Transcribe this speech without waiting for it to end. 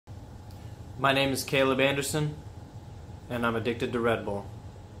My name is Caleb Anderson, and I'm addicted to Redbull.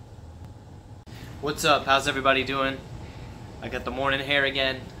 What's up? How's everybody doing? I got the morning hair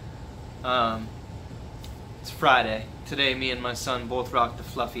again. It's Friday. Today me and my son both rock the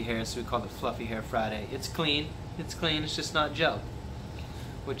fluffy hair, so we call it Fluffy Hair Friday. It's clean, it's just not gel.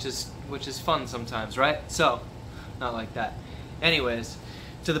 Which is fun sometimes, right? So, not like that. Anyways,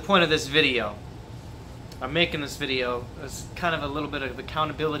 to the point of this video. I'm making this video as kind of a little bit of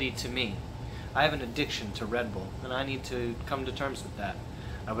accountability to me. I have an addiction to Red Bull, and I need to come to terms with that.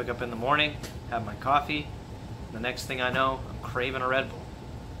 I wake up in the morning, have my coffee, the next thing I know, I'm craving a Red Bull.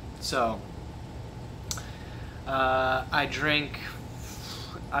 So,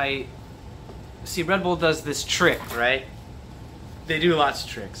 see, Red Bull does this trick, right? They do lots of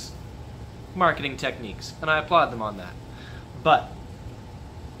tricks, marketing techniques, and I applaud them on that. But,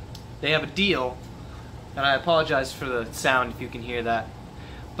 they have a deal, and I apologize for the sound if you can hear that.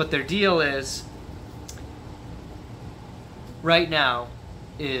 But their deal is, right now,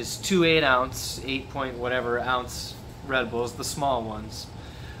 is two 8-ounce, 8 point whatever ounce Red Bulls, the small ones,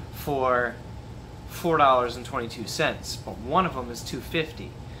 for $4.22. But one of them is $2.50.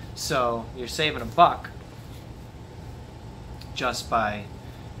 So you're saving $1 just by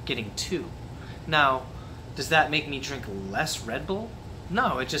getting two. Now, does that make me drink less Red Bull?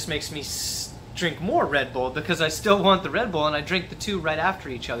 No, it just makes me drink more Red Bull because I still want the Red Bull, and I drink the two right after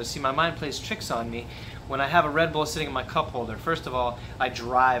each other. See, my mind plays tricks on me. When I have a Red Bull sitting in my cup holder, first of all, I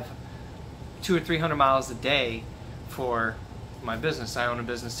drive 200 or 300 miles a day for my business. I own a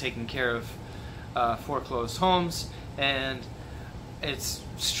business taking care of foreclosed homes, and it's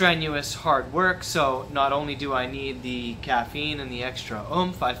strenuous, hard work. So not only do I need the caffeine and the extra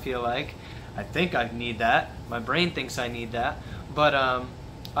oomph, I think I need that. My brain thinks I need that, but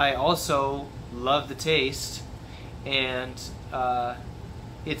I also love the taste, and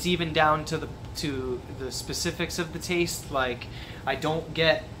it's even down to the specifics of the taste. Like, I don't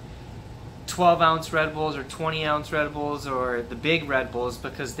get 12-ounce Red Bulls or 20-ounce Red Bulls or the big Red Bulls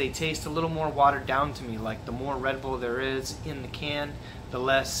because they taste a little more watered down to me. Like, the more Red Bull there is in the can, the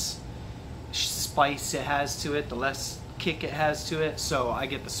less spice it has to it, the less kick it has to it. So I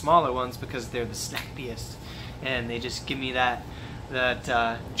get the smaller ones because they're the snappiest, and they just give me that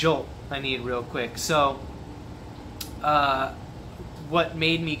jolt I need real quick. So what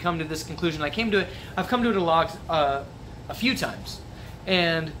made me come to this conclusion? I've come to it a few times,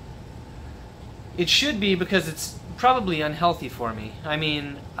 and it should be because it's probably unhealthy for me. I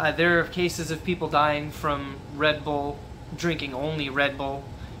mean, there are cases of people dying from Red Bull, drinking only Red Bull,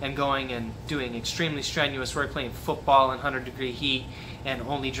 and going and doing extremely strenuous work, playing football in 100-degree heat, and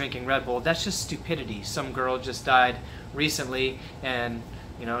only drinking Red Bull. That's just stupidity. Some girl just died recently, and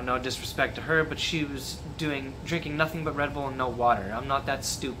you know, no disrespect to her, but she was drinking nothing but Red Bull and no water. I'm not that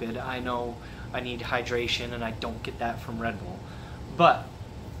stupid. I know I need hydration, and I don't get that from Red Bull. But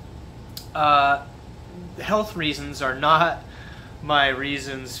health reasons are not my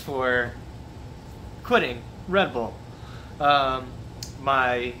reasons for quitting Red Bull.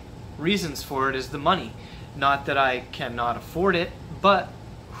 My reasons for it is the money. Not that I cannot afford it, but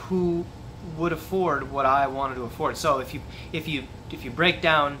who would afford what I wanted to afford? So if you break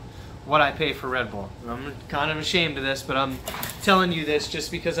down what I pay for Red Bull, and I'm kind of ashamed of this, but I'm telling you this just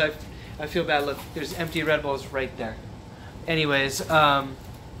because I feel bad. Look, there's empty Red Bulls right there. Anyways,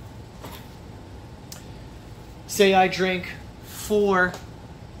 say I drink 4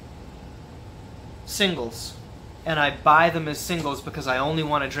 singles, and I buy them as singles because I only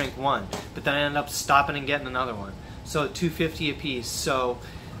want to drink one, but then I end up stopping and getting another one. So $2.50 a piece. So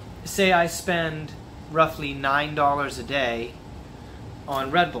say I spend roughly $9 a day on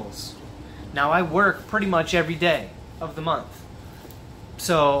Red Bulls. Now I work pretty much every day of the month.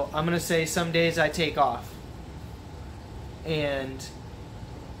 So I'm going to say some days I take off. And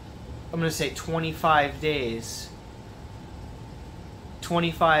I'm going to say 25 days.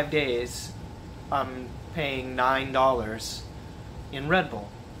 25 days I'm paying $9 in Red Bull.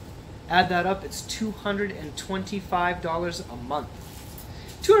 Add that up, it's $225 a month.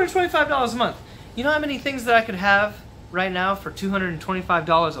 $225 a month. You know how many things that I could have right now for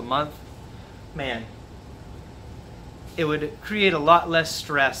 $225 a month? Man, it would create a lot less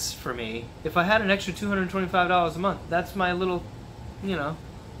stress for me if I had an extra $225 a month. That's my little, you know,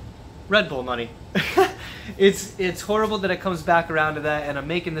 Red Bull money. It's horrible that it comes back around to that, and I'm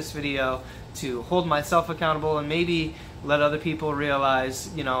making this video to hold myself accountable and maybe let other people realize,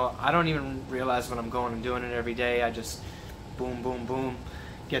 you know, I don't even realize when I'm going and doing it every day. I just boom, boom, boom,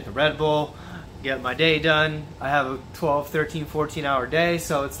 get the Red Bull, get my day done. I have a 12, 13, 14 hour day,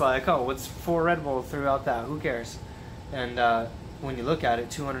 so it's like, oh, what's 4 Red Bull throughout that? Who cares? And when you look at it,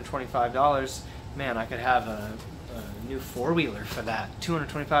 $225, man, I could have a new four-wheeler for that.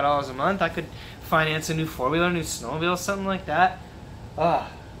 $225 a month, I could finance a new four-wheeler, new snowmobile, something like that.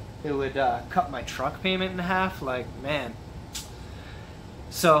 It would cut my truck payment in half, like, man.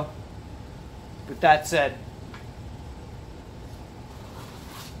 So, with that said,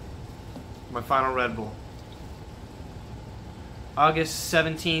 my final Red Bull. August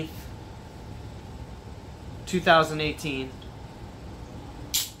 17th, 2018.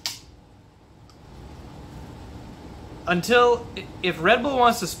 Until, if Red Bull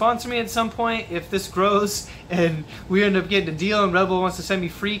wants to sponsor me at some point, if this grows and we end up getting a deal and Red Bull wants to send me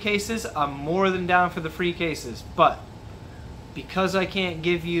free cases, I'm more than down for the free cases. But because I can't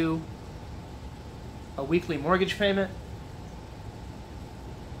give you a weekly mortgage payment,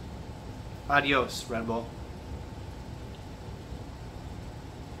 adios, Red Bull.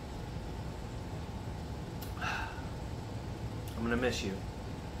 I'm gonna miss you.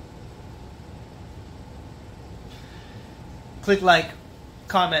 Click like,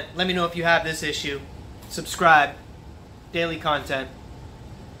 comment, let me know if you have this issue. Subscribe, daily content.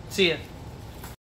 See ya.